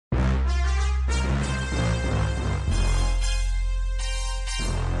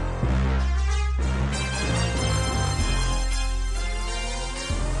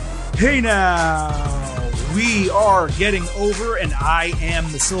Hey now, we are getting over, and I am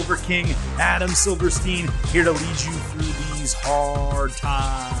the Silver King, Adam Silverstein, here to lead you through these hard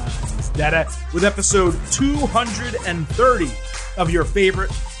times. Dada, with episode 230 of your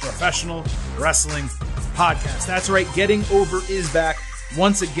favorite professional wrestling podcast. That's right, Getting Over is back.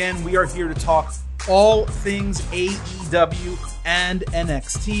 Once again, we are here to talk all things AEW and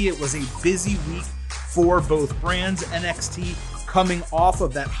NXT. It was a busy week for both brands. NXT coming off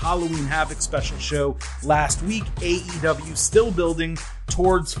of that Halloween Havoc special show last week. AEW still building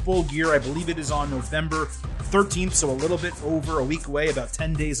towards Full Gear. I believe it is on November 13th, so a little bit over a week away, about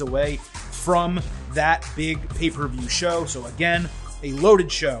 10 days away from that big pay-per-view show. So again, a loaded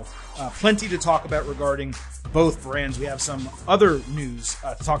show. Plenty to talk about regarding both brands. We have some other news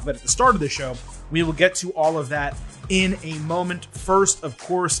to talk about at the start of the show. We will get to all of that in a moment. First, of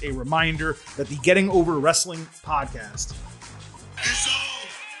course, a reminder that the Getting Over Wrestling podcast is all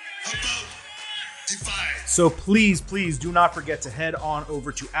about Defiance. So please do not forget to head on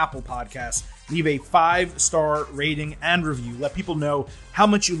over to Apple Podcasts. Leave a 5-star rating and review. Let people know how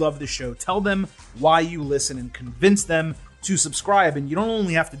much you love the show. Tell them why you listen and convince them to subscribe. And you don't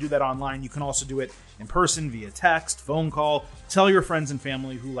only have to do that online. You can also do it in person, via text, phone call. Tell your friends and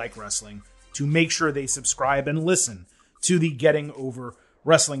family who like wrestling to make sure they subscribe and listen to the Getting Over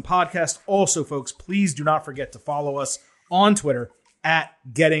Wrestling podcast. Also, folks, please do not forget to follow us on Twitter at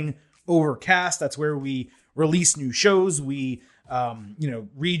Getting Overcast. That's where we release new shows. We, we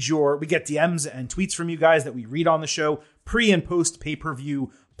get DMs and tweets from you guys that we read on the show, pre and post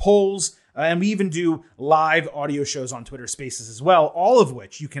pay-per-view polls, and we even do live audio shows on Twitter Spaces as well. All of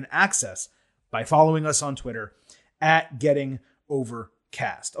which you can access by following us on Twitter at Getting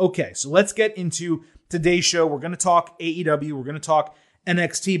Overcast. Okay, so let's get into today's show. We're going to talk AEW. We're going to talk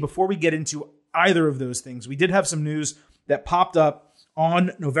NXT. Before we get into either of those things, we did have some news that popped up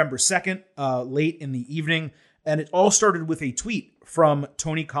on November 2nd, late in the evening. And it all started with a tweet from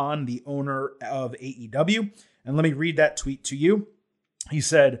Tony Khan, the owner of AEW. And let me read that tweet to you. He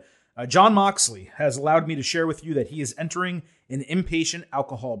said, Jon Moxley has allowed me to share with you that he is entering an inpatient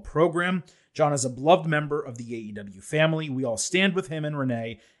alcohol program. Jon is a beloved member of the AEW family. We all stand with him and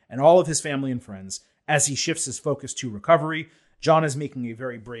Renee and all of his family and friends as he shifts his focus to recovery. Jon is making a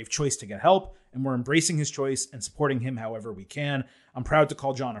very brave choice to get help, and we're embracing his choice and supporting him however we can. I'm proud to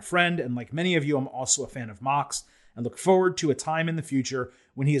call Jon a friend, and like many of you, I'm also a fan of Mox, and look forward to a time in the future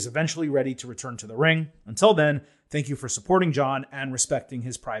when he is eventually ready to return to the ring. Until then, thank you for supporting Jon and respecting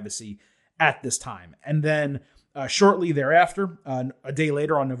his privacy at this time. And then shortly thereafter, a day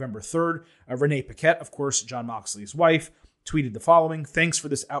later on November 3rd, Renee Paquette, of course, Jon Moxley's wife, tweeted the following: "Thanks for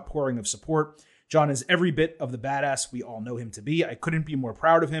this outpouring of support. Jon is every bit of the badass we all know him to be. I couldn't be more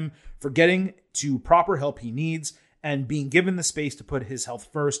proud of him for getting to proper help he needs and being given the space to put his health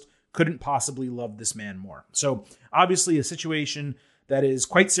first. Couldn't possibly love this man more." So obviously a situation that is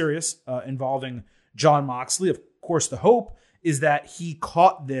quite serious involving Jon Moxley. Of course, the hope is that he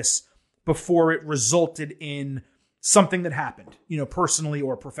caught this before it resulted in something that happened, personally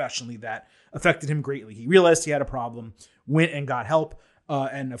or professionally, that affected him greatly. He realized he had a problem, went and got help.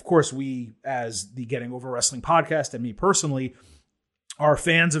 And of course, we, as the Getting Over Wrestling podcast, and me personally, are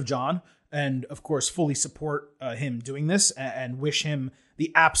fans of Jon, and of course, fully support him doing this and wish him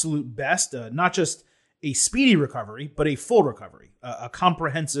the absolute best. Not just a speedy recovery, but a full recovery, a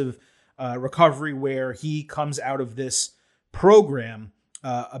comprehensive recovery where he comes out of this program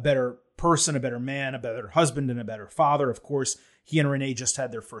a better person, a better man, a better husband, and a better father. Of course, he and Renee just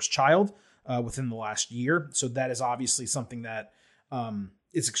had their first child within the last year, so that is obviously something that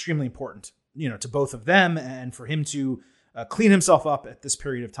is extremely important, to both of them, and for him to clean himself up at this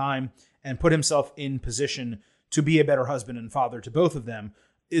period of time and put himself in position to be a better husband and father to both of them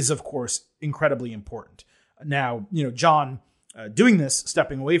is, of course, incredibly important. Now, Jon doing this,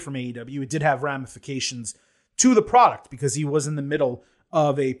 stepping away from AEW, it did have ramifications to the product because he was in the middle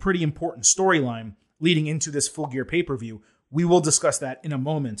of a pretty important storyline leading into this Full Gear pay-per-view. We will discuss that in a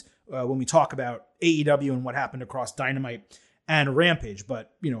moment when we talk about AEW and what happened across Dynamite and Rampage.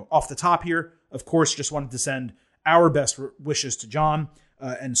 But, off the top here, of course, just wanted to send our best wishes to Jon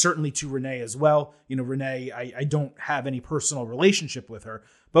and certainly to Renee as well. Renee, I don't have any personal relationship with her,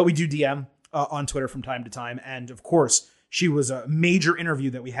 but we do DM on Twitter from time to time. And of course, she was a major interview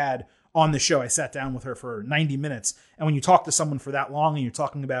that we had on the show. I sat down with her for 90 minutes. And when you talk to someone for that long and you're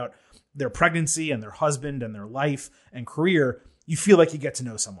talking about their pregnancy and their husband and their life and career, you feel like you get to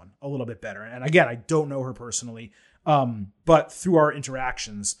know someone a little bit better. And again, I don't know her personally, but through our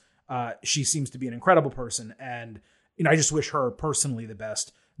interactions, she seems to be an incredible person. And, I just wish her personally the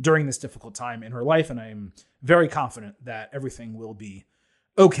best during this difficult time in her life. And I'm very confident that everything will be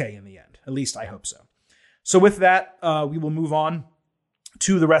okay in the end. At least I hope so. So with that, we will move on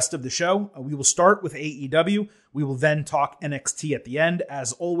to the rest of the show. We will start with AEW. We will then talk NXT at the end.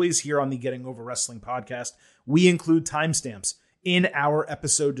 As always, here on the Getting Over Wrestling podcast, we include timestamps in our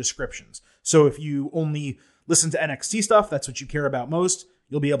episode descriptions. So if you only listen to NXT stuff, that's what you care about most,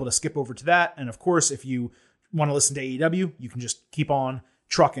 you'll be able to skip over to that. And of course, if you want to listen to AEW, you can just keep on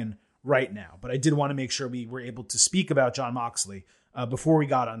trucking right now. But I did want to make sure we were able to speak about Jon Moxley before we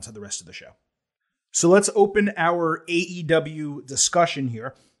got onto the rest of the show. So let's open our AEW discussion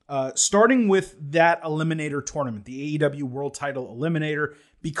here, starting with that Eliminator tournament, the AEW World Title Eliminator,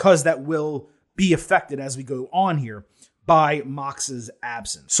 because that will be affected as we go on here by Mox's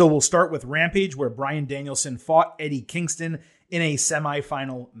absence. So we'll start with Rampage, where Bryan Danielson fought Eddie Kingston in a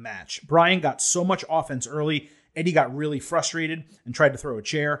semifinal match. Bryan got so much offense early, Eddie got really frustrated and tried to throw a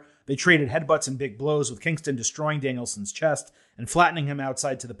chair. They traded headbutts and big blows, with Kingston destroying Danielson's chest and flattening him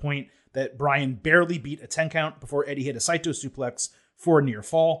outside to the point that Bryan barely beat a 10 count before Eddie hit a Saito suplex for a near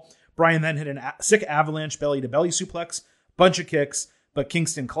fall. Bryan then hit a sick avalanche belly-to-belly suplex, bunch of kicks, but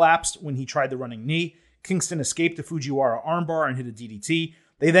Kingston collapsed when he tried the running knee. Kingston escaped a Fujiwara armbar and hit a DDT.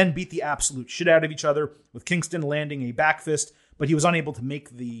 They then beat the absolute shit out of each other, with Kingston landing a back fist, but he was unable to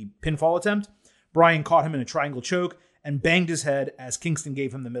make the pinfall attempt. Bryan caught him in a triangle choke and banged his head as Kingston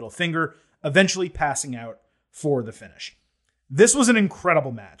gave him the middle finger, eventually passing out for the finish. This was an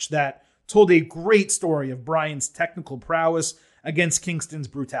incredible match that told a great story of Bryan's technical prowess against Kingston's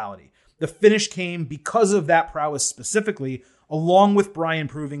brutality. The finish came because of that prowess specifically, along with Bryan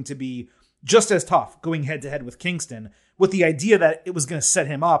proving to be just as tough going head-to-head with Kingston, with the idea that it was going to set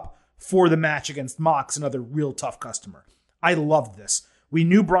him up for the match against Mox, another real tough customer. I loved this. We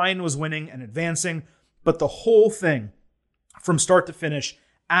knew Bryan was winning and advancing, but the whole thing, from start to finish,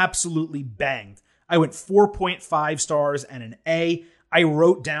 absolutely banged. I went 4.5 stars and an A. I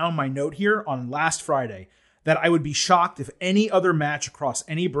wrote down my note here on last Friday that I would be shocked if any other match across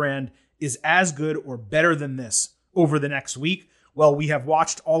any brand is as good or better than this over the next week. Well, we have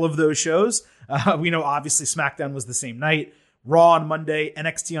watched all of those shows. We know obviously SmackDown was the same night. Raw on Monday,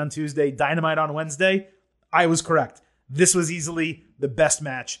 NXT on Tuesday, Dynamite on Wednesday. I was correct. This was easily the best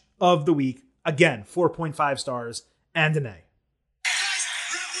match of the week. Again, 4.5 stars and an A.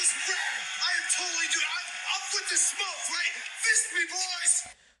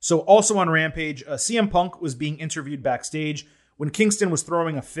 So also on Rampage, CM Punk was being interviewed backstage when Kingston was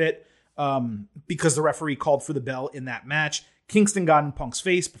throwing a fit because the referee called for the bell in that match. Kingston got in Punk's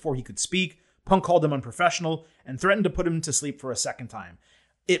face before he could speak. Punk called him unprofessional and threatened to put him to sleep for a second time.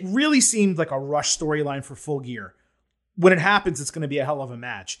 It really seemed like a rush storyline for Full Gear. When it happens, it's going to be a hell of a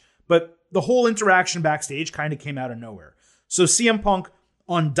match. But the whole interaction backstage kind of came out of nowhere. So CM Punk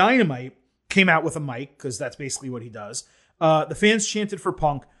on Dynamite came out with a mic, because that's basically what he does. The fans chanted for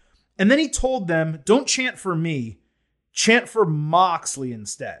Punk. And then he told them, don't chant for me, chant for Moxley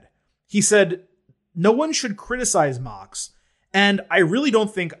instead. He said, no one should criticize Mox. And I really don't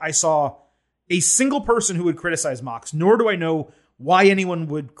think I saw a single person who would criticize Mox, nor do I know why anyone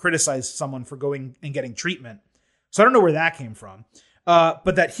would criticize someone for going and getting treatment. So I don't know where that came from.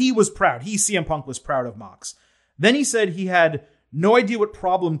 But that he was proud. CM Punk was proud of Mox. Then he said he had no idea what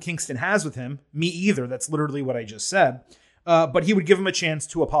problem Kingston has with him. Me either. That's literally what I just said. But he would give him a chance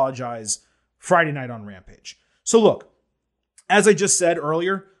to apologize Friday night on Rampage. So look, as I just said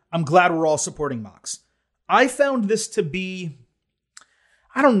earlier, I'm glad we're all supporting Mox. I found this to be,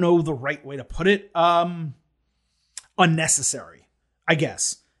 I don't know the right way to put it, unnecessary, I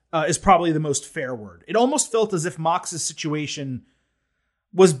guess, is probably the most fair word. It almost felt as if Mox's situation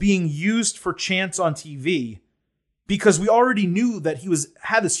was being used for chants on TV because we already knew that he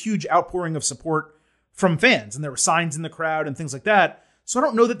had this huge outpouring of support from fans, and there were signs in the crowd and things like that. So I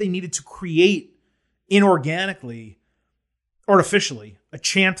don't know that they needed to create inorganically, artificially, a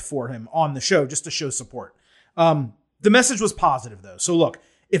chant for him on the show just to show support. The message was positive, though. So look,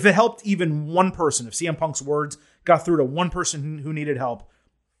 if it helped even one person, if CM Punk's words got through to one person who needed help,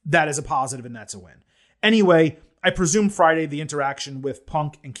 that is a positive and that's a win. Anyway, I presume Friday the interaction with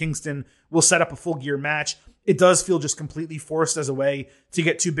Punk and Kingston will set up a Full Gear match. It does feel just completely forced as a way to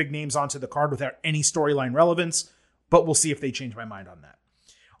get two big names onto the card without any storyline relevance, but we'll see if they change my mind on that.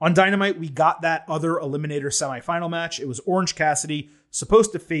 On Dynamite, we got that other Eliminator semifinal match. It was Orange Cassidy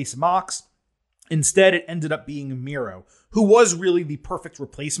supposed to face Mox. Instead, it ended up being Miro, who was really the perfect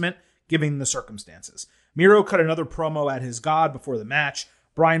replacement given the circumstances. Miro cut another promo at his god before the match.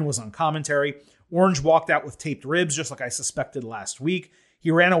 Bryan was on commentary. Orange walked out with taped ribs, just like I suspected last week. He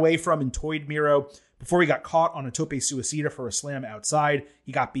ran away from and toyed Miro before he got caught on a tope suicida for a slam outside.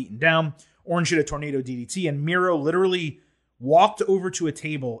 He got beaten down. Orange hit a tornado DDT, and Miro literally walked over to a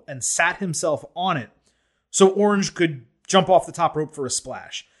table and sat himself on it so Orange could jump off the top rope for a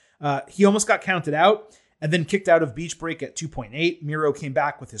splash. He almost got counted out and then kicked out of beach break at 2.8. Miro came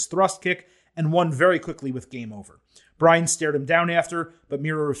back with his thrust kick and won very quickly with game over. Bryan stared him down after, but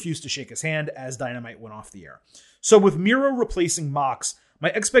Miro refused to shake his hand as Dynamite went off the air. So with Miro replacing Mox,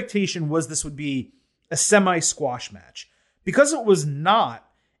 my expectation was this would be a semi-squash match. Because it was not,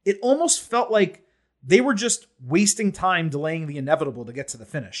 it almost felt like they were just wasting time delaying the inevitable to get to the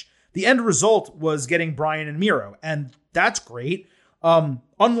finish. The end result was getting Bryan and Miro, and that's great.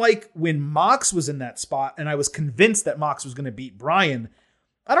 Unlike when Mox was in that spot, and I was convinced that Mox was going to beat Bryan,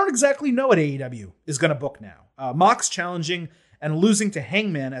 I don't exactly know what AEW is going to book now. Mox challenging and losing to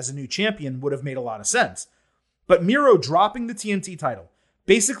Hangman as a new champion would have made a lot of sense. But Miro dropping the TNT title,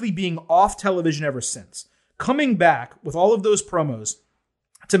 basically being off television ever since, coming back with all of those promos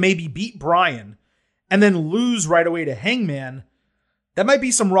to maybe beat Bryan and then lose right away to Hangman, that might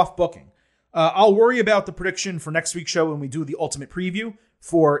be some rough booking. I'll worry about the prediction for next week's show when we do the ultimate preview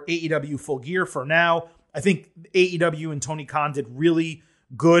for AEW Full Gear. For now, I think AEW and Tony Khan did really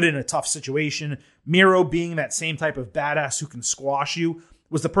good in a tough situation. Miro, being that same type of badass who can squash you,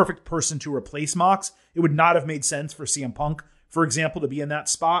 was the perfect person to replace Mox. It would not have made sense for CM Punk, for example, to be in that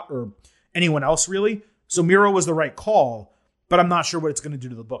spot, or anyone else really. So Miro was the right call, but I'm not sure what it's going to do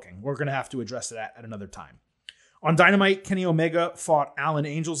to the booking. We're going to have to address that at another time. On Dynamite, Kenny Omega fought Alan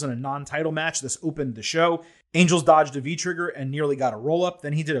Angels in a non-title match. This opened the show. Angels dodged a V-trigger and nearly got a roll-up.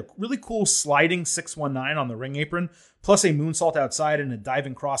 Then he did a really cool sliding 619 on the ring apron, plus a moonsault outside and a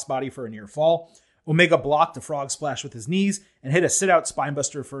diving crossbody for a near fall. Omega blocked a frog splash with his knees and hit a sit-out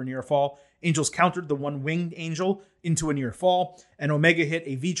spinebuster for a near fall. Angels countered the one-winged Angel into a near fall, and Omega hit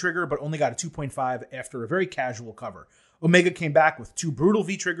a V-trigger but only got a 2.5 after a very casual cover. Omega came back with two brutal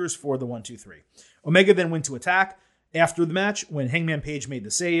V-triggers for the 1-2-3. Omega then went to attack after the match when Hangman Page made the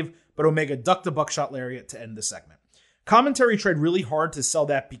save, but Omega ducked a buckshot lariat to end the segment. Commentary tried really hard to sell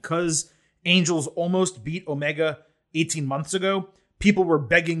that because Angels almost beat Omega 18 months ago. People were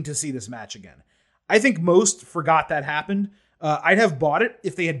begging to see this match again. I think most forgot that happened. I'd have bought it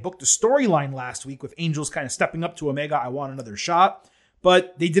if they had booked a storyline last week with Angels kind of stepping up to Omega, I want another shot,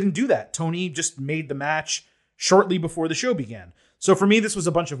 but they didn't do that. Tony just made the match shortly before the show began. So for me, this was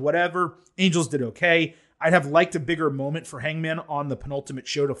a bunch of whatever. Angels did okay. I'd have liked a bigger moment for Hangman on the penultimate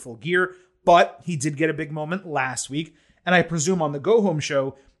show to Full Gear, but he did get a big moment last week. And I presume on the Go Home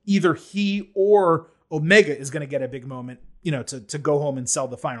show, either he or Omega is going to get a big moment, to go home and sell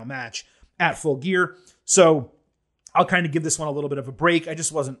the final match at Full Gear. So I'll kind of give this one a little bit of a break. I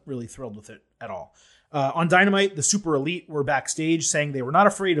just wasn't really thrilled with it at all. On Dynamite, the Super Elite were backstage saying they were not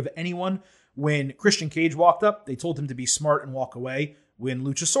afraid of anyone. When Christian Cage walked up, they told him to be smart and walk away when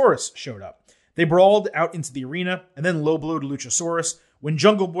Luchasaurus showed up. They brawled out into the arena and then low-blowed Luchasaurus when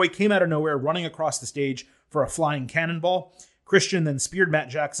Jungle Boy came out of nowhere running across the stage for a flying cannonball. Christian then speared Matt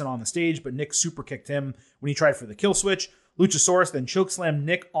Jackson on the stage, but Nick super kicked him when he tried for the kill switch. Luchasaurus then chokeslammed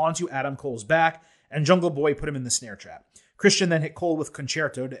Nick onto Adam Cole's back, and Jungle Boy put him in the snare trap. Christian then hit Cole with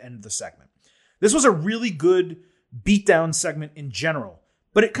Concerto to end the segment. This was a really good beatdown segment in general,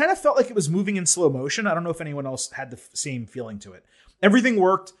 but it kind of felt like it was moving in slow motion. I don't know if anyone else had the same feeling to it. Everything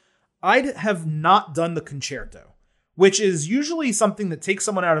worked. I'd have not done the Concerto, which is usually something that takes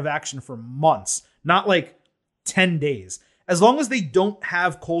someone out of action for months, not like 10 days. As long as they don't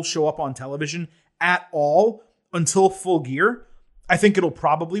have Cole show up on television at all until Full Gear, I think it'll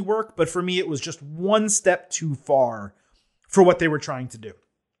probably work. But for me, it was just one step too far for what they were trying to do.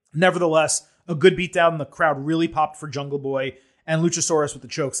 Nevertheless, a good beatdown. The crowd really popped for Jungle Boy, and Luchasaurus with the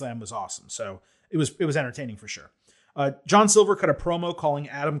chokeslam was awesome. So it was entertaining for sure. John Silver cut a promo calling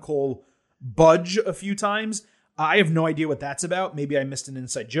Adam Cole Budge a few times. I have no idea what that's about. Maybe I missed an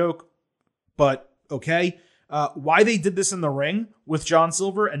inside joke, but okay. Why they did this in the ring with John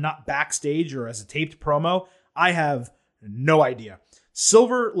Silver and not backstage or as a taped promo, I have no idea.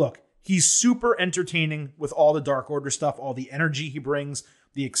 Silver, look, he's super entertaining with all the Dark Order stuff, all the energy he brings,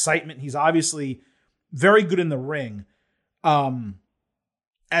 the excitement. He's obviously very good in the ring.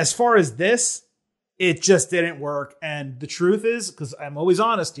 As far as this, it just didn't work. And the truth is, because I'm always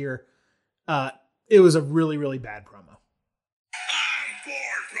honest here, it was a really, really bad promo. I'm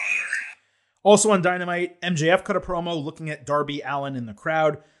bored, brother. Also on Dynamite, MJF cut a promo looking at Darby Allin in the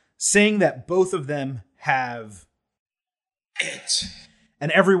crowd, saying that both of them have It.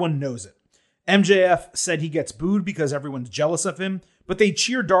 and everyone knows it. MJF said he gets booed because everyone's jealous of him, but they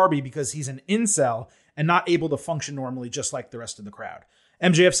cheer Darby because he's an incel and not able to function normally just like the rest of the crowd.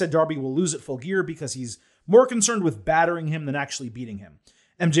 MJF said Darby will lose at Full Gear because he's more concerned with battering him than actually beating him.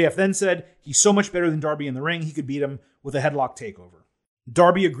 MJF then said he's so much better than Darby in the ring, he could beat him with a headlock takeover.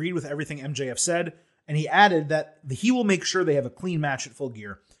 Darby agreed with everything MJF said, and he added that he will make sure they have a clean match at Full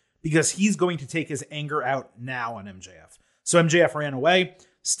Gear because he's going to take his anger out now on MJF. So MJF ran away.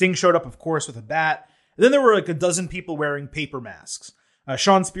 Sting showed up, of course, with a bat. And then there were like a dozen people wearing paper masks.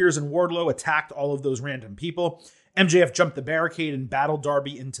 Shawn Spears and Wardlow attacked all of those random people. MJF jumped the barricade and battled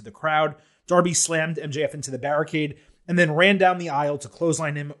Darby into the crowd. Darby slammed MJF into the barricade and then ran down the aisle to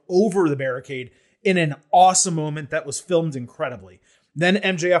clothesline him over the barricade in an awesome moment that was filmed incredibly. Then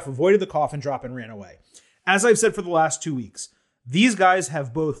MJF avoided the coffin drop and ran away. As I've said for the last 2 weeks, these guys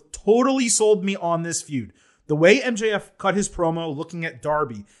have both totally sold me on this feud. The way MJF cut his promo looking at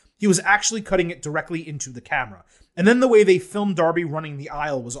Darby, he was actually cutting it directly into the camera. And then the way they filmed Darby running the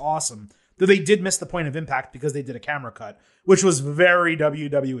aisle was awesome, though they did miss the point of impact because they did a camera cut, which was very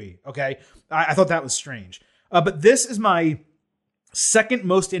WWE, okay? I thought that was strange. But this is my second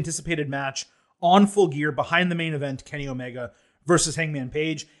most anticipated match on Full Gear behind the main event, Kenny Omega versus Hangman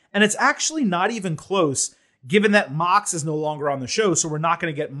Page. And it's actually not even close, given that Mox is no longer on the show, so we're not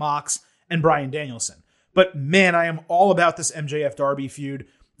going to get Mox and Bryan Danielson. But man, I am all about this MJF Darby feud.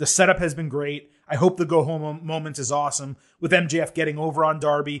 The setup has been great. I hope the go-home moment is awesome, with MJF getting over on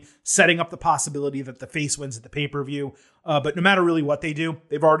Darby, setting up the possibility that the face wins at the pay-per-view. But no matter really what they do,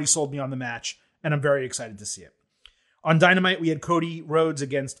 they've already sold me on the match, and I'm very excited to see it. On Dynamite, we had Cody Rhodes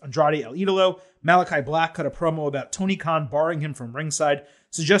against Andrade El Idolo. Malachi Black cut a promo about Tony Khan barring him from ringside,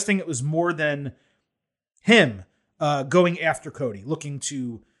 suggesting it was more than him going after Cody, looking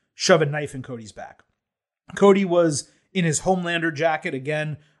to shove a knife in Cody's back. Cody was in his Homelander jacket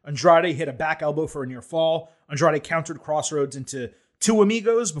again. Andrade hit a back elbow for a near fall. Andrade countered Crossroads into two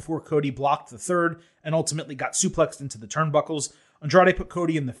amigos before Cody blocked the third and ultimately got suplexed into the turnbuckles. Andrade put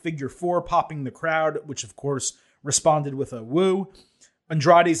Cody in the figure four, popping the crowd, which of course responded with a woo.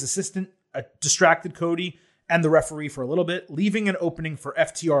 Andrade's assistant distracted Cody and the referee for a little bit, leaving an opening for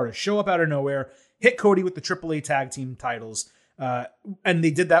FTR to show up out of nowhere, hit Cody with the AAA tag team titles, and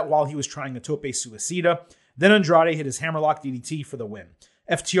they did that while he was trying a tope suicida. Then Andrade hit his hammerlock DDT for the win.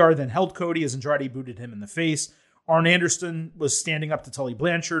 FTR then held Cody as Andrade booted him in the face. Arn Anderson was standing up to Tully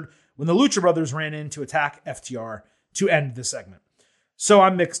Blanchard when the Lucha Brothers ran in to attack FTR to end the segment. So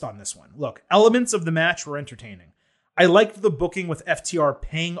I'm mixed on this one. Look, elements of the match were entertaining. I liked the booking with FTR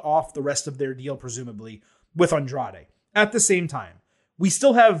paying off the rest of their deal, presumably, with Andrade. At the same time, we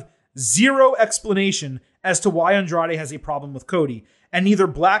still have zero explanation as to why Andrade has a problem with Cody, and neither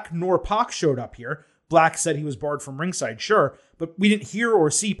Black nor Pac showed up here. Black said he was barred from ringside, sure, but we didn't hear or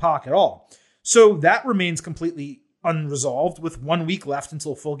see Pac at all. So that remains completely unresolved with 1 week left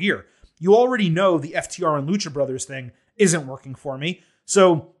until Full Gear. You already know the FTR and Lucha Brothers thing isn't working for me.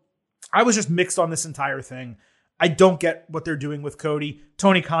 So I was just mixed on this entire thing. I don't get what they're doing with Cody.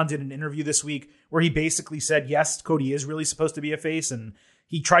 Tony Khan did an interview this week where he basically said, yes, Cody is really supposed to be a face, and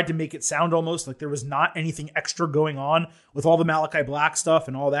he tried to make it sound almost like there was not anything extra going on with all the Malachi Black stuff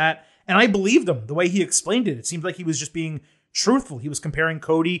and all that. And I believed him the way he explained it. It seemed like he was just being truthful. He was comparing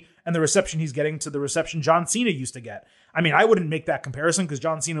Cody and the reception he's getting to the reception John Cena used to get. I mean, I wouldn't make that comparison because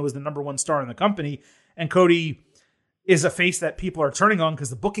John Cena was the number one star in the company, and Cody is a face that people are turning on because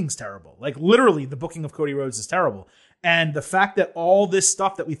the booking's terrible. Like literally the booking of Cody Rhodes is terrible. And the fact that all this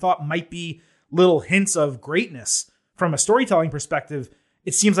stuff that we thought might be little hints of greatness from a storytelling perspective,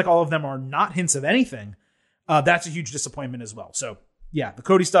 it seems like all of them are not hints of anything. That's a huge disappointment as well. So yeah, the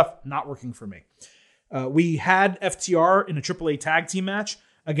Cody stuff, not working for me. We had FTR in a AAA tag team match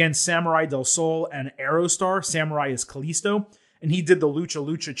against Samurai Del Sol and Aerostar. Samurai is Kalisto, and he did the Lucha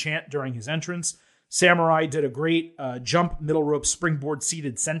Lucha chant during his entrance. Samurai did a great jump, middle rope, springboard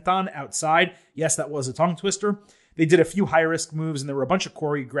seated senton outside. Yes, that was a tongue twister. They did a few high-risk moves, and there were a bunch of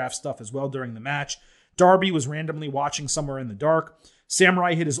choreographed stuff as well during the match. Darby was randomly watching somewhere in the dark.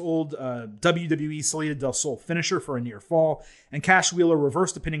 Samurai hit his old WWE Salida Del Sol finisher for a near fall, and Cash Wheeler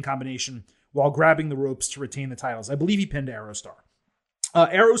reversed the pinning combination while grabbing the ropes to retain the titles. I believe he pinned Aerostar.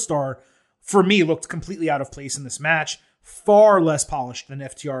 Aerostar, for me, looked completely out of place in this match, far less polished than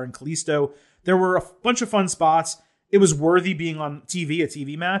FTR and Kalisto. There were a bunch of fun spots. It was worthy being on TV, a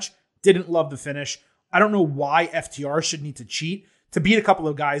TV match. Didn't love the finish. I don't know why FTR should need to cheat to beat a couple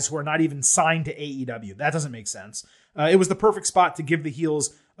of guys who are not even signed to AEW. That doesn't make sense. It was the perfect spot to give the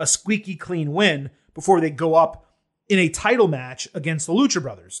heels a squeaky clean win before they go up in a title match against the Lucha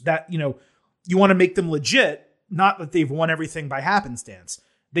Brothers. That, you want to make them legit, not that they've won everything by happenstance.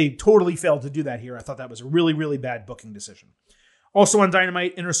 They totally failed to do that here. I thought that was a really, really bad booking decision. Also on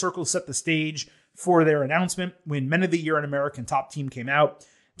Dynamite, Inner Circle set the stage for their announcement when Men of the Year and American Top Team came out.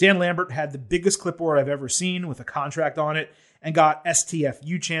 Dan Lambert had the biggest clipboard I've ever seen with a contract on it, and got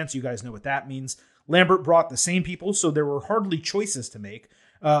STFU chants. You guys know what that means. Lambert brought the same people, so there were hardly choices to make.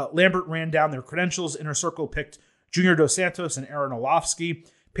 Lambert ran down their credentials. Inner Circle picked Junior Dos Santos and Aaron Olofsky.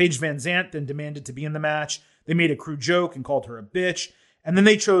 Paige Van Zant then demanded to be in the match. They made a crude joke and called her a bitch. And then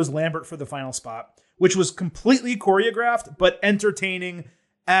they chose Lambert for the final spot, which was completely choreographed, but entertaining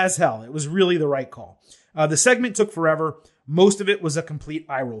as hell. It was really the right call. The segment took forever. Most of it was a complete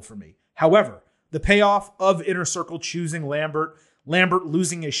eye roll for me. However, the payoff of Inner Circle choosing Lambert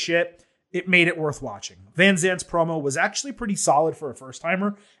losing his shit, it made it worth watching. Van Zant's promo was actually pretty solid for a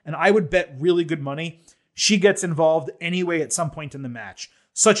first-timer, and I would bet really good money she gets involved anyway at some point in the match,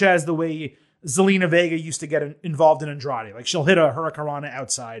 such as the way Zelina Vega used to get involved in Andrade. Like she'll hit a Hurricanrana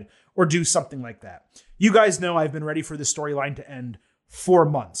outside or do something like that. You guys know I've been ready for this storyline to end for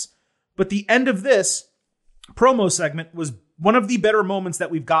months. But the end of this promo segment was one of the better moments that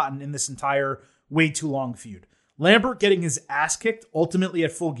we've gotten in this entire way too long feud. Lambert getting his ass kicked ultimately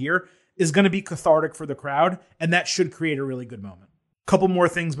at Full Gear is going to be cathartic for the crowd, and that should create a really good moment. Couple more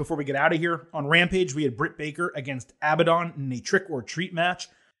things before we get out of here. On Rampage, we had Britt Baker against Abaddon in a trick or treat match.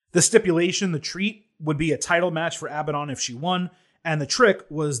 The stipulation, the treat, would be a title match for Abaddon if she won, and the trick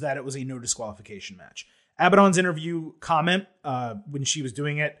was that it was a no disqualification match. Abaddon's interview comment when she was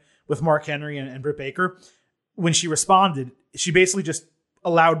doing it with Mark Henry and Britt Baker, when she responded, she basically just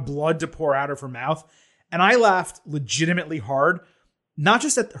allowed blood to pour out of her mouth. And I laughed legitimately hard, not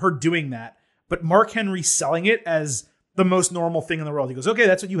just at her doing that, but Mark Henry selling it as the most normal thing in the world. He goes, okay,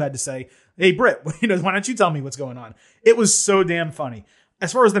 that's what you had to say. Hey, Britt, why don't you tell me what's going on? It was so damn funny.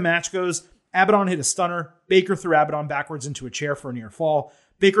 As far as the match goes, Abaddon hit a stunner. Baker threw Abaddon backwards into a chair for a near fall.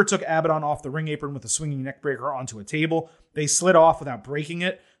 Baker took Abaddon off the ring apron with a swinging neckbreaker onto a table. They slid off without breaking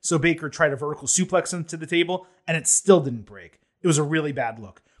it, so Baker tried a vertical suplex into the table, and it still didn't break. It was a really bad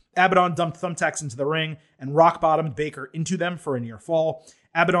look. Abaddon dumped thumbtacks into the ring and rock-bottomed Baker into them for a near fall.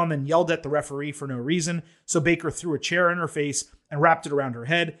 Abaddon then yelled at the referee for no reason, so Baker threw a chair in her face and wrapped it around her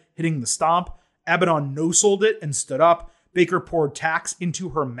head, hitting the stomp. Abaddon no-sold it and stood up. Baker poured tacks into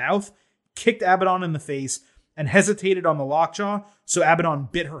her mouth, kicked Abaddon in the face, and hesitated on the lockjaw, so Abaddon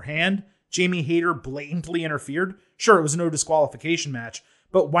bit her hand. Jamie Hayter blatantly interfered. Sure, it was no disqualification match,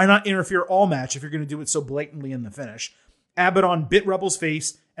 but why not interfere all match if you're going to do it so blatantly in the finish? Abaddon bit Rebel's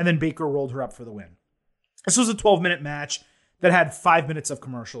face, and then Baker rolled her up for the win. This was a 12-minute match that had 5 minutes of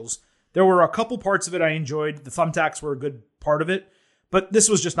commercials. There were a couple parts of it I enjoyed. The thumbtacks were a good part of it, but this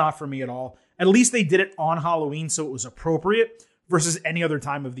was just not for me at all. At least they did it on Halloween, so it was appropriate versus any other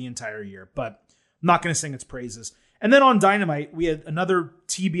time of the entire year, but I'm not going to sing its praises. And then on Dynamite, we had another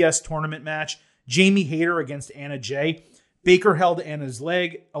TBS tournament match, Jamie Hayter against Anna Jay. Baker held Anna's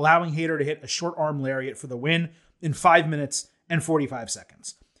leg, allowing Hayter to hit a short arm lariat for the win in 5 minutes and 45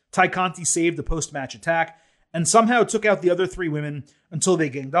 seconds. Ty Conti saved the post-match attack and somehow took out the other three women until they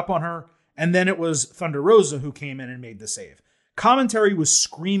ganged up on her, and then it was Thunder Rosa who came in and made the save. Commentary was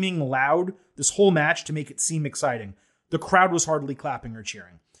screaming loud this whole match to make it seem exciting. The crowd was hardly clapping or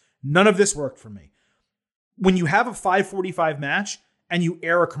cheering. None of this worked for me. When you have a 5:45 match and you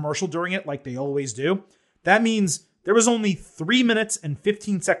air a commercial during it like they always do, that means there was only 3 minutes and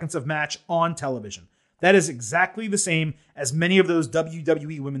 15 seconds of match on television. That is exactly the same as many of those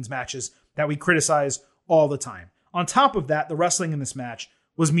WWE women's matches that we criticize all the time. On top of that, the wrestling in this match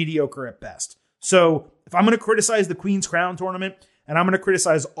was mediocre at best. So if I'm going to criticize the Queen's Crown tournament and I'm going to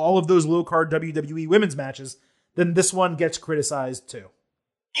criticize all of those low-card WWE women's matches, then this one gets criticized too.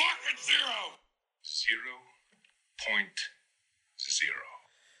 Mark at 0.0.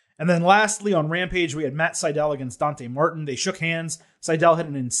 And then lastly, on Rampage, we had Matt Sydal against Dante Martin. They shook hands. Sydal hit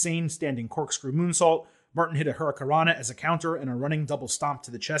an insane standing corkscrew moonsault. Martin hit a Hurricanrana as a counter and a running double stomp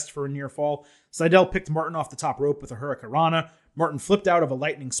to the chest for a near fall. Sydal picked Martin off the top rope with a Hurricanrana. Martin flipped out of a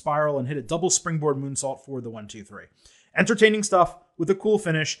lightning spiral and hit a double springboard moonsault for the 1-2-3. Entertaining stuff with a cool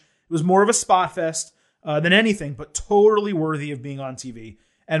finish. It was more of a spot fest than anything, but totally worthy of being on TV.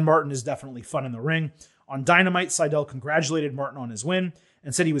 And Martin is definitely fun in the ring. On Dynamite, Sydal congratulated Martin on his win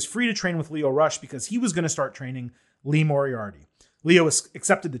and said he was free to train with Lio Rush because he was going to start training Lee Moriarty. Lio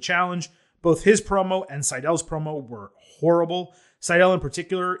accepted the challenge. Both his promo and Sydal's promo were horrible. Sydal in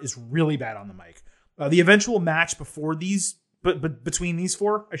particular is really bad on the mic. The eventual match before these, but between these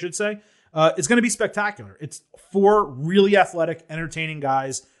four, I should say, is going to be spectacular. It's four really athletic, entertaining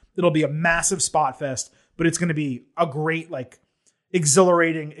guys. It'll be a massive spot fest, but it's going to be a great,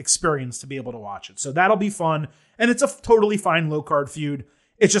 exhilarating experience to be able to watch it. So that'll be fun. And it's a totally fine low-card feud.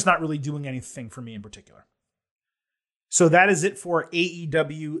 It's just not really doing anything for me in particular. So that is it for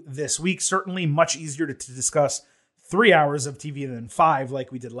AEW this week. Certainly much easier to discuss 3 hours of TV than 5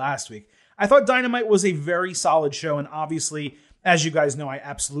 like we did last week. I thought Dynamite was a very solid show, and obviously, as you guys know, I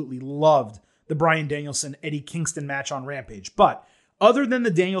absolutely loved the Bryan Danielson-Eddie Kingston match on Rampage. But other than the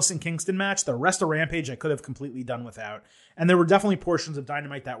Danielson-Kingston match, the rest of Rampage I could have completely done without. And there were definitely portions of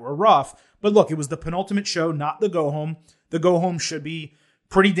Dynamite that were rough. But look, it was the penultimate show, not the go-home. The go-home should be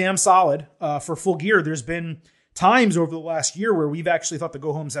pretty damn solid for Full Gear. There's been times over the last year where we've actually thought the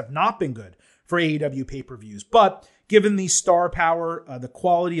go-homes have not been good for AEW pay-per-views. But given the star power, the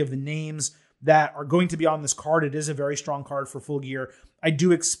quality of the names that are going to be on this card, it is a very strong card for Full Gear. I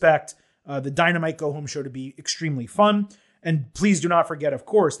do expect the Dynamite go-home show to be extremely fun. And please do not forget, of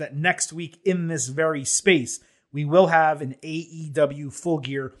course, that next week in this very space, we will have an AEW Full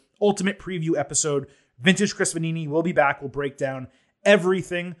Gear Ultimate Preview episode. Vintage Chris Vanini will be back. We'll break down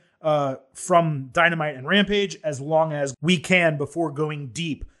everything from Dynamite and Rampage as long as we can before going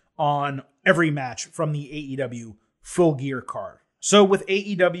deep on every match from the AEW Full Gear card. So with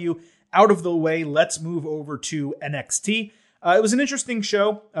AEW out of the way, let's move over to NXT. It was an interesting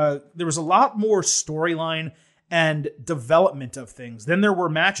show. There was a lot more storyline and development of things than there were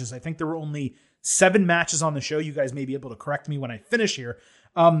matches. I think there were only 7 matches on the show. You guys may be able to correct me when I finish here.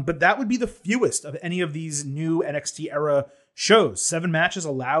 But that would be the fewest of any of these new NXT era shows. 7 matches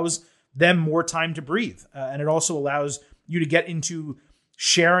allows them more time to breathe. And it also allows you to get into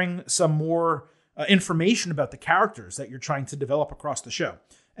sharing some more information about the characters that you're trying to develop across the show.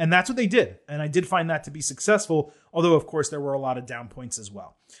 And that's what they did. And I did find that to be successful, although, of course, there were a lot of down points as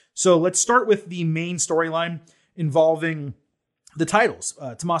well. So let's start with the main storyline involving the titles.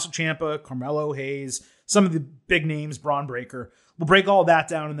 Tommaso Ciampa, Carmelo Hayes, some of the big names, Braun Breaker. We'll break all that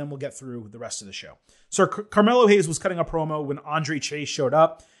down, and then we'll get through the rest of the show. So Carmelo Hayes was cutting a promo when Andre Chase showed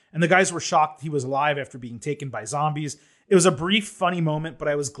up, and the guys were shocked he was alive after being taken by zombies. It was a brief, funny moment, but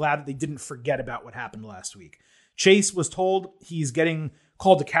I was glad that they didn't forget about what happened last week. Chase was told he's getting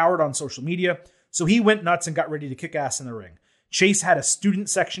called a coward on social media, so he went nuts and got ready to kick ass in the ring. Chase had a student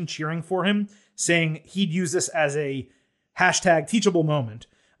section cheering for him, saying he'd use this as a hashtag teachable moment,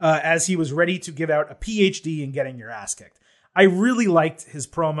 as he was ready to give out a PhD in getting your ass kicked. I really liked his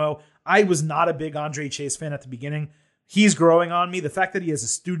promo. I was not a big Andre Chase fan at the beginning. He's growing on me. The fact that he has a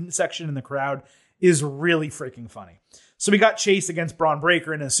student section in the crowd is really freaking funny. So we got Chase against Braun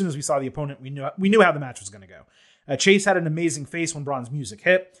Breaker, and as soon as we saw the opponent, we knew how the match was going to go. Chase had an amazing face when Braun's music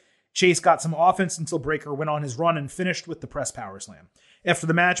hit. Chase got some offense until Breaker went on his run and finished with the press power slam. After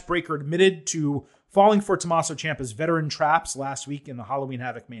the match, Breaker admitted to falling for Tommaso Ciampa's veteran traps last week in the Halloween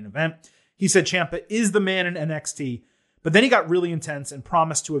Havoc main event. He said Ciampa is the man in NXT, but then he got really intense and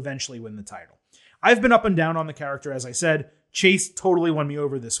promised to eventually win the title. I've been up and down on the character, as I said. Chase totally won me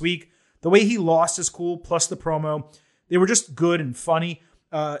over this week. The way he lost is cool, plus the promo. They were just good and funny.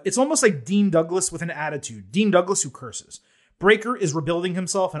 It's almost like Dean Douglas with an attitude. Dean Douglas who curses. Breaker is rebuilding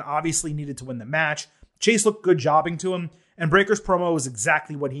himself and obviously needed to win the match. Chase looked good jobbing to him, and Breaker's promo was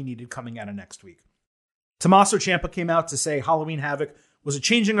exactly what he needed coming out of next week. Tommaso Ciampa came out to say Halloween Havoc was a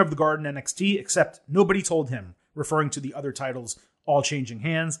changing of the guard in NXT, except nobody told him, referring to the other titles all changing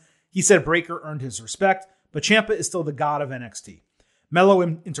hands. He said Breaker earned his respect, but Ciampa is still the god of NXT. Mello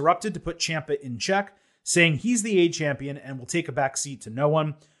interrupted to put Ciampa in check, saying he's the A champion and will take a back seat to no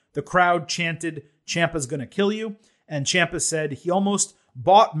one. The crowd chanted, Ciampa's gonna kill you, and Ciampa said he almost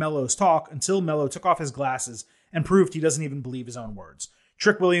bought Mello's talk until Mello took off his glasses and proved he doesn't even believe his own words.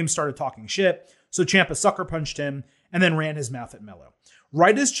 Trick Williams started talking shit, so Ciampa sucker punched him and then ran his mouth at Mello.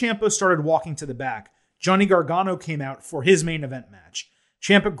 Right as Ciampa started walking to the back, Johnny Gargano came out for his main event match.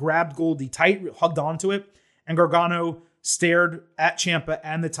 Ciampa grabbed Goldie tight, hugged onto it, and Gargano stared at Ciampa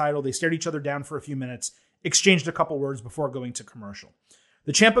and the title. They stared each other down for a few minutes, exchanged a couple words before going to commercial.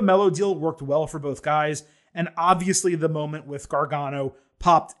 The Ciampa-Mello deal worked well for both guys, and obviously the moment with Gargano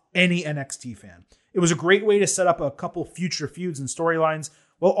popped any NXT fan. It was a great way to set up a couple future feuds and storylines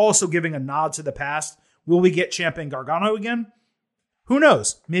while also giving a nod to the past. Will we get Ciampa and Gargano again? Who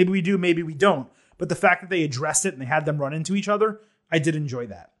knows? Maybe we do, maybe we don't. But the fact that they addressed it and they had them run into each other, I did enjoy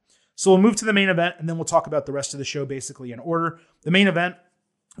that. So we'll move to the main event, and then we'll talk about the rest of the show basically in order. The main event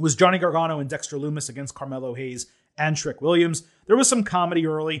was Johnny Gargano and Dexter Lumis against Carmelo Hayes and Trick Williams. There was some comedy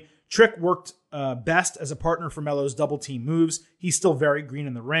early. Trick worked best as a partner for Mello's double team moves. He's still very green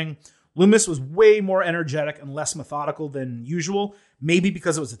in the ring. Lumis was way more energetic and less methodical than usual, maybe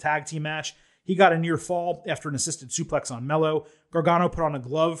because it was a tag team match. He got a near fall after an assisted suplex on Mello. Gargano put on a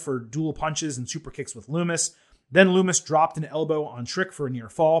glove for dual punches and super kicks with Lumis. Then Lumis dropped an elbow on Trick for a near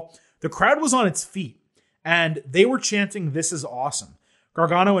fall. The crowd was on its feet, and they were chanting, "This is awesome."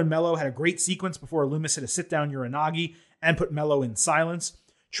 Gargano and Mello had a great sequence before Lumis hit a sit-down Uranagi and put Mello in silence.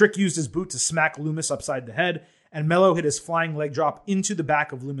 Trick used his boot to smack Lumis upside the head, and Mello hit his flying leg drop into the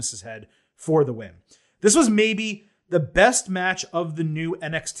back of Lumis's head for the win. This was maybe the best match of the new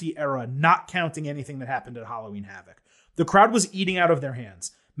NXT era, not counting anything that happened at Halloween Havoc. The crowd was eating out of their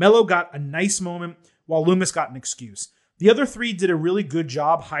hands. Mello got a nice moment, while Lumis got an excuse. The other three did a really good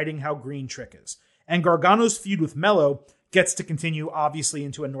job hiding how green Trick is. And Gargano's feud with Mello gets to continue, obviously,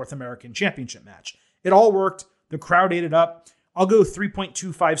 into a North American Championship match. It all worked. The crowd ate it up. I'll go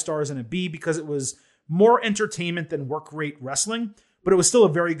 3.25 stars and a B because it was more entertainment than work rate wrestling, but it was still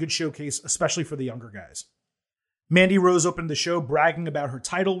a very good showcase, especially for the younger guys. Mandy Rose opened the show bragging about her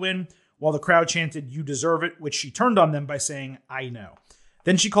title win, while the crowd chanted, "You deserve it," which she turned on them by saying, "I know."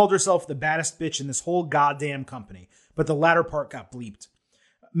 Then she called herself the baddest bitch in this whole goddamn company, but the latter part got bleeped.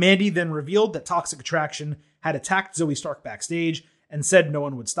 Mandy then revealed that Toxic Attraction had attacked Zoe Stark backstage and said no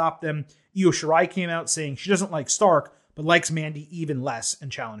one would stop them. Io Shirai came out saying she doesn't like Stark, but likes Mandy even less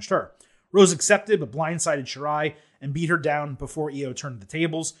and challenged her. Rose accepted, but blindsided Shirai and beat her down before Io turned the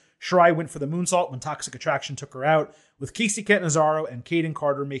tables. Shirai went for the moonsault when Toxic Attraction took her out, with Casey Catanzaro and Kaden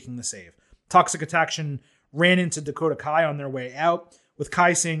Carter making the save. Toxic Attraction ran into Dakota Kai on their way out, with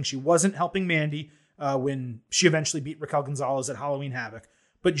Kai saying she wasn't helping Mandy when she eventually beat Raquel Gonzalez at Halloween Havoc,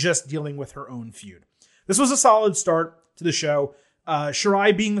 but just dealing with her own feud. This was a solid start to the show.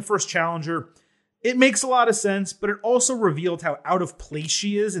 Shirai being the first challenger, it makes a lot of sense, but it also revealed how out of place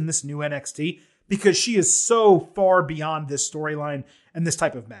she is in this new NXT because she is so far beyond this storyline and this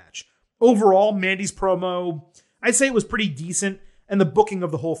type of match. Overall, Mandy's promo, I'd say it was pretty decent, and the booking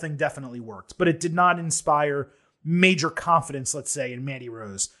of the whole thing definitely worked, but it did not inspire major confidence, let's say, in Mandy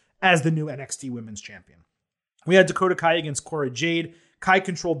Rose as the new NXT Women's Champion. We had Dakota Kai against Cora Jade. Kai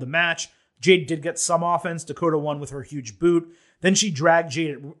controlled the match. Jade did get some offense. Dakota won with her huge boot. Then she dragged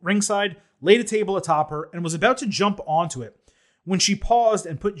Jade at ringside, laid a table atop her, and was about to jump onto it when she paused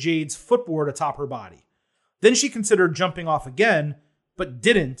and put Jade's footboard atop her body. Then she considered jumping off again, but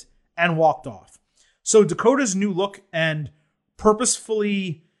didn't, and walked off. So Dakota's new look and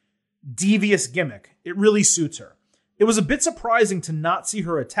purposefully devious gimmick, it really suits her. It was a bit surprising to not see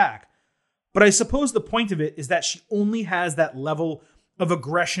her attack, but I suppose the point of it is that she only has that level of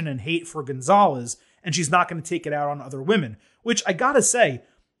aggression and hate for Gonzalez, and she's not going to take it out on other women, which I gotta say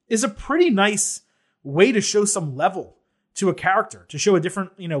is a pretty nice way to show some level to a character, to show a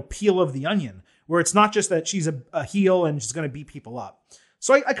different, peel of the onion, where it's not just that she's a heel and she's going to beat people up.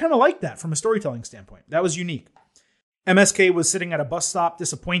 So I kind of like that from a storytelling standpoint. That was unique. MSK was sitting at a bus stop,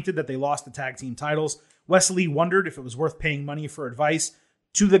 disappointed that they lost the tag team titles. Wesley wondered if it was worth paying money for advice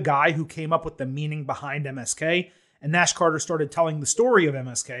to the guy who came up with the meaning behind MSK. And Nash Carter started telling the story of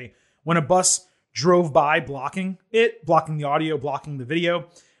MSK when a bus drove by blocking the audio, blocking the video.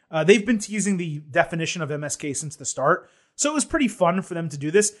 They've been teasing the definition of MSK since the start. So it was pretty fun for them to do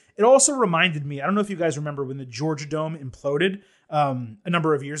this. It also reminded me, I don't know if you guys remember when the Georgia Dome imploded a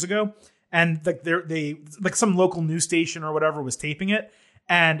number of years ago, and like some local news station or whatever was taping it,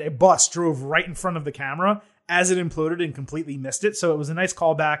 and a bus drove right in front of the camera as it imploded and completely missed it. So it was a nice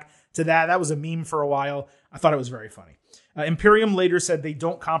callback to that. That was a meme for a while. I thought it was very funny. Imperium later said they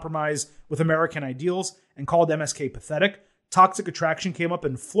don't compromise with American ideals and called MSK pathetic. Toxic Attraction came up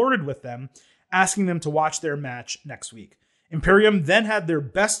and flirted with them, asking them to watch their match next week. Imperium then had their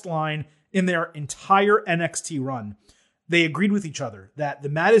best line in their entire NXT run. They agreed with each other that the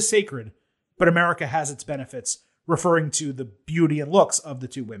mat is sacred, but America has its benefits, referring to the beauty and looks of the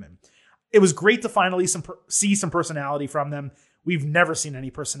two women. It was great to finally see some personality from them. We've never seen any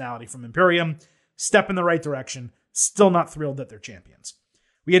personality from Imperium. Step in the right direction. Still not thrilled that they're champions.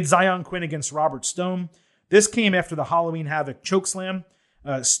 We had Zion Quinn against Robert Stone. This came after the Halloween Havoc chokeslam.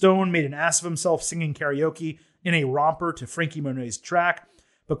 Stone made an ass of himself singing karaoke in a romper to Frankie Monet's track,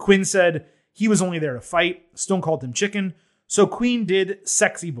 but Quinn said he was only there to fight. Stone called him chicken, so Queen did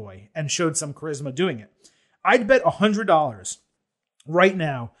Sexy Boy and showed some charisma doing it. I'd bet $100 right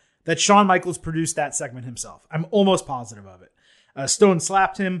now that Shawn Michaels produced that segment himself. I'm almost positive of it. Stone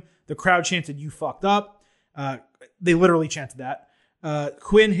slapped him. The crowd chanted, "You fucked up." They literally chanted that.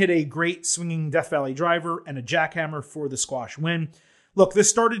 Quinn hit a great swinging Death Valley driver and a jackhammer for the squash win. Look, this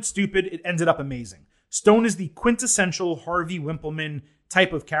started stupid. It ended up amazing. Stone is the quintessential Harvey Wimpleman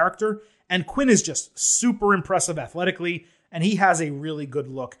type of character, and Quinn is just super impressive athletically, and he has a really good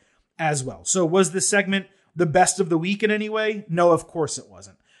look as well. So was this segment the best of the week in any way? No, of course it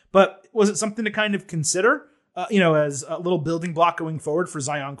wasn't. But was it something to kind of consider, as a little building block going forward for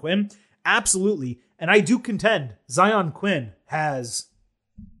Zion Quinn? Absolutely. And I do contend Zion Quinn has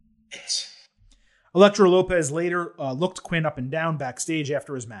it. Elektra Lopez later looked Quinn up and down backstage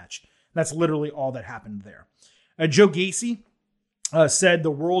after his match. That's literally all that happened there. Joe Gacy said the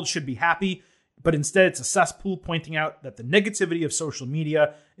world should be happy but instead it's a cesspool pointing out that the negativity of social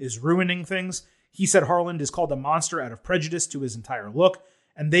media is ruining things. He said Harland is called a monster out of prejudice to his entire look,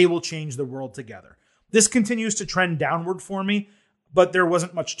 and they will change the world together. This continues to trend downward for me, but there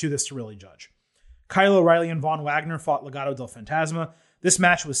wasn't much to this to really judge. Kyle O'Reilly and Von Wagner fought Legado del Fantasma. This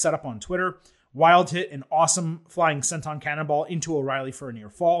match was set up on Twitter. Wild hit an awesome flying senton cannonball into O'Reilly for a near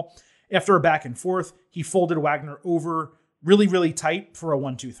fall. After a back and forth, he folded Wagner over really, really tight for a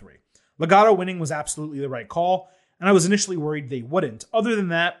 1-2-3. Legado winning was absolutely the right call, and I was initially worried they wouldn't. Other than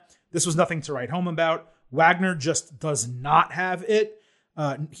that, this was nothing to write home about. Wagner just does not have it.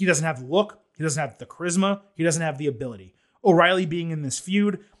 He doesn't have the look. He doesn't have the charisma. He doesn't have the ability. O'Reilly being in this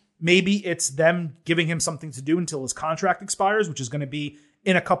feud, maybe it's them giving him something to do until his contract expires, which is going to be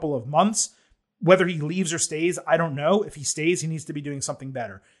in a couple of months. Whether he leaves or stays, I don't know. If he stays, he needs to be doing something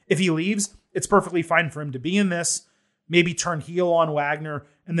better. If he leaves, it's perfectly fine for him to be in this, maybe turn heel on Wagner,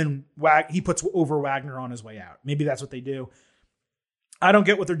 and then he puts over Wagner on his way out. Maybe that's what they do. I don't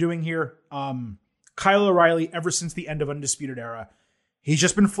get what they're doing here. Kyle O'Reilly, ever since the end of Undisputed Era, he's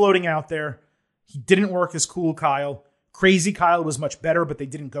just been floating out there. He didn't work as Cool Kyle. Crazy Kyle was much better, but they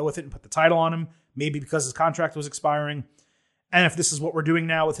didn't go with it and put the title on him, maybe because his contract was expiring. And if this is what we're doing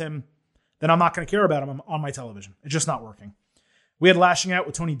now with him, then I'm not going to care about him on my television. It's just not working. We had Lashing Out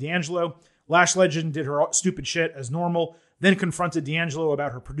with Tony D'Angelo. Lash Legend did her stupid shit as normal, then confronted D'Angelo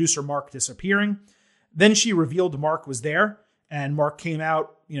about her producer Mark disappearing. Then she revealed Mark was there, and Mark came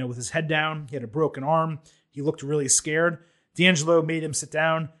out, with his head down. He had a broken arm. He looked really scared. D'Angelo made him sit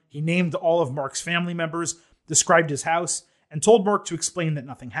down. He named all of Mark's family members, described his house, and told Mark to explain that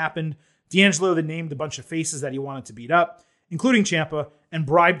nothing happened. D'Angelo then named a bunch of faces that he wanted to beat up, including Ciampa, and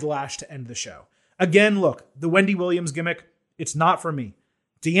bribed Lash to end the show. Again, look, the Wendy Williams gimmick, it's not for me.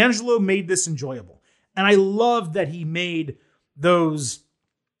 D'Angelo made this enjoyable. And I loved that he made those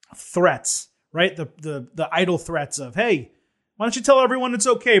threats, right? The idle threats of, hey, why don't you tell everyone it's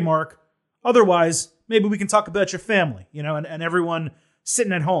okay, Mark? Otherwise, maybe we can talk about your family, and everyone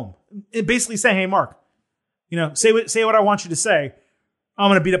sitting at home. It basically saying, hey, Mark, say what I want you to say. I'm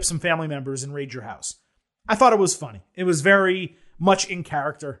going to beat up some family members and raid your house. I thought it was funny. It was very much in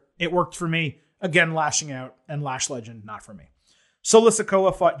character. It worked for me. Again, Lashing Out and Lash Legend, not for me. Solo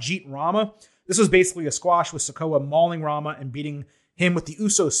Sikoa fought Jeet Rama. This was basically a squash with Sikoa mauling Rama and beating him with the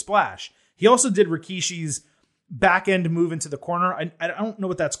Uso splash. He also did Rikishi's back end move into the corner. I don't know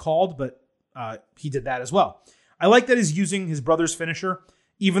what that's called, but he did that as well. I like that he's using his brother's finisher,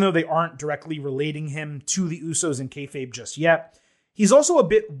 even though they aren't directly relating him to the Usos in kayfabe just yet. He's also a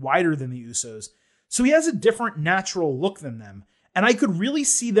bit wider than the Usos, so he has a different natural look than them. And I could really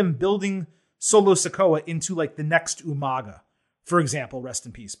see them building Solo Sikoa into like the next Umaga, for example. Rest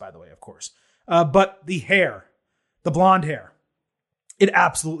in peace, by the way, of course. But the hair, the blonde hair, it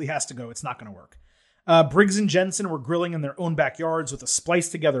absolutely has to go. It's not going to work. Briggs and Jensen were grilling in their own backyards with a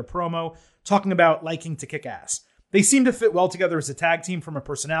spliced together promo talking about liking to kick ass. They seem to fit well together as a tag team from a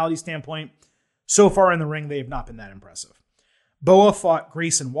personality standpoint. So far in the ring, they have not been that impressive. Boa fought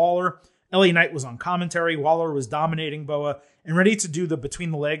Grayson Waller. LA Knight was on commentary. Waller was dominating Boa and ready to do the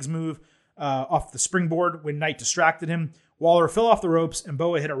between the legs move off the springboard when Knight distracted him. Waller fell off the ropes and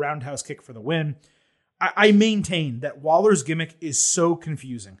Boa hit a roundhouse kick for the win. I maintain that Waller's gimmick is so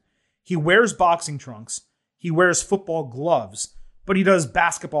confusing. He wears boxing trunks, he wears football gloves, but he does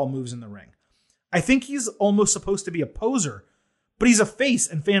basketball moves in the ring. I think he's almost supposed to be a poser, but he's a face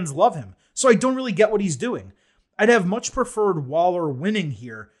and fans love him, so I don't really get what he's doing. I'd have much preferred Waller winning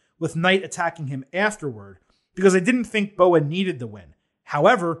here with Knight attacking him afterward, because I didn't think Boa needed the win.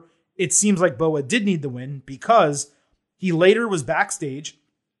 However, it seems like Boa did need the win because he later was backstage.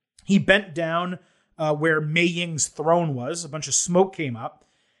 He bent down where Mei Ying's throne was. A bunch of smoke came up.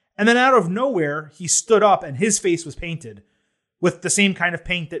 And then out of nowhere, he stood up and his face was painted with the same kind of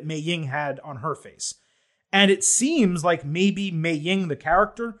paint that Mei Ying had on her face. And it seems like maybe Mei Ying, the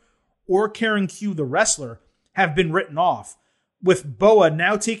character, or Karen Q, the wrestler, have been written off, with Boa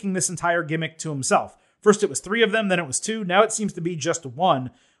now taking this entire gimmick to himself. First it was 3 of them, then it was 2. Now it seems to be just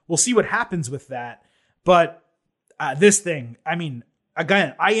 1. We'll see what happens with that. But this thing,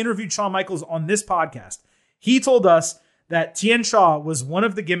 again, I interviewed Shawn Michaels on this podcast. He told us that Tien Sha was one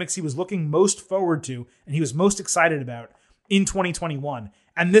of the gimmicks he was looking most forward to and he was most excited about in 2021.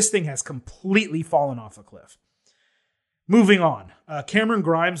 And this thing has completely fallen off a cliff. Moving on. Cameron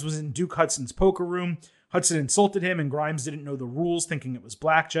Grimes was in Duke Hudson's poker room. Hudson insulted him and Grimes didn't know the rules, thinking it was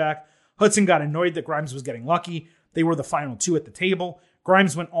blackjack. Hudson got annoyed that Grimes was getting lucky. They were the final 2 at the table.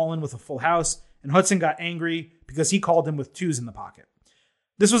 Grimes went all in with a full house, and Hudson got angry because he called him with 2s in the pocket.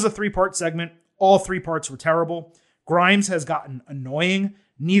 This was a 3-part segment. All 3 parts were terrible. Grimes has gotten annoying.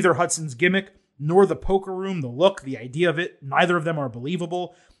 Neither Hudson's gimmick nor the poker room, the look, the idea of it. Neither of them are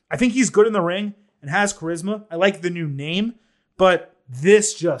believable. I think he's good in the ring and has charisma. I like the new name, but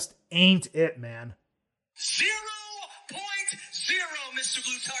this just ain't it, man. 0.0, Mr.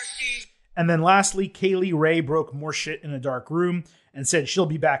 Blutarski. And then lastly, Kaylee Ray broke more shit in a dark room and said she'll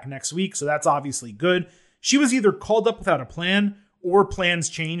be back next week, so that's obviously good. She was either called up without a plan or plans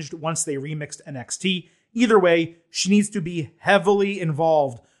changed once they remixed NXT. Either way, she needs to be heavily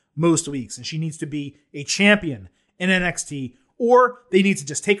involved most weeks, and she needs to be a champion in NXT, or they need to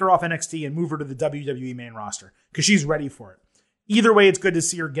just take her off NXT and move her to the WWE main roster because she's ready for it. Either way, it's good to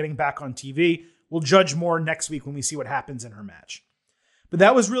see her getting back on TV. We'll judge more next week when we see what happens in her match. But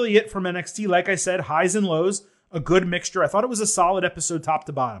that was really it from NXT. Like I said, highs and lows, a good mixture. I thought it was a solid episode top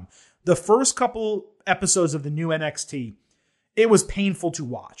to bottom. The first couple episodes of the new NXT, it was painful to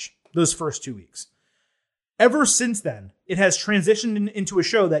watch those first 2 weeks. Ever since then, it has transitioned into a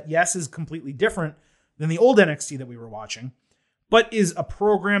show that, yes, is completely different than the old NXT that we were watching, but is a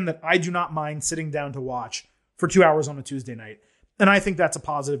program that I do not mind sitting down to watch for 2 hours on a Tuesday night. And I think that's a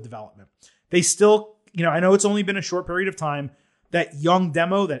positive development. They still, I know it's only been a short period of time. That young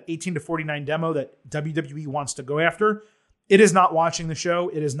demo, that 18 to 49 demo that WWE wants to go after, it is not watching the show.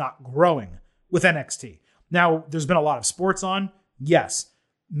 It is not growing with NXT. Now, there's been a lot of sports on. Yes.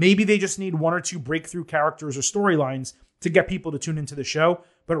 Maybe they just need one or two breakthrough characters or storylines to get people to tune into the show.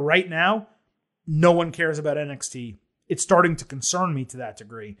 But right now, no one cares about NXT. It's starting to concern me to that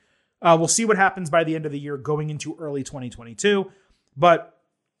degree. We'll see what happens by the end of the year going into early 2022. But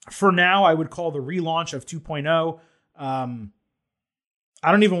for now, I would call the relaunch of 2.0,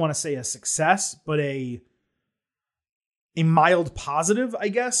 I don't even want to say a success, but a mild positive, I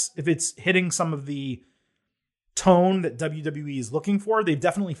guess, if it's hitting some of the tone that WWE is looking for. They've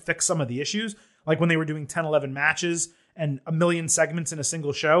definitely fixed some of the issues, like when they were doing 10, 11 matches and a million segments in a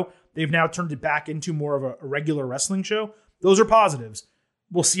single show. They've now turned it back into more of a regular wrestling show. Those are positives.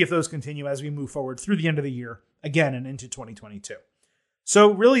 We'll see if those continue as we move forward through the end of the year, again, and into 2022.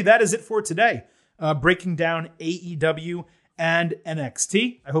 So really, that is it for today. Breaking down AEW and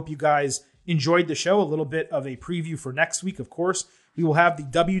NXT. I hope you guys enjoyed the show. A little bit of a preview for next week, of course. We will have the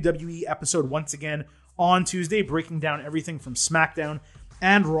WWE episode once again on Tuesday, breaking down everything from SmackDown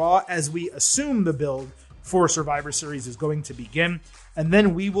and Raw as we assume the build for Survivor Series is going to begin. And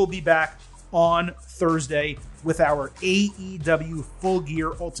then we will be back on Thursday with our AEW Full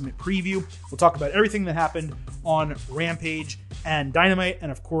Gear Ultimate Preview. We'll talk about everything that happened on Rampage and Dynamite.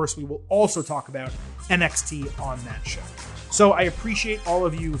 And of course, we will also talk about NXT on that show. So I appreciate all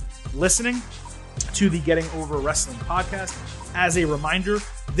of you listening to the Getting Over Wrestling podcast. As a reminder,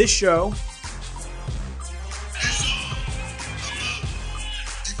 this show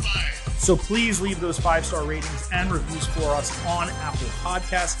so please leave those 5-star ratings and reviews for us on Apple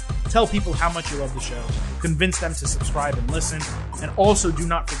Podcasts. Tell people how much you love the show. Convince them to subscribe and listen. And also do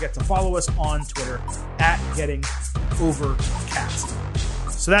not forget to follow us on Twitter at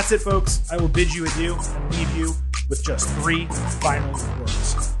GettingOverCast. So that's it, folks. I will bid you adieu and leave you with just 3 final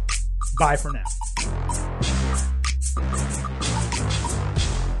words. Bye for now.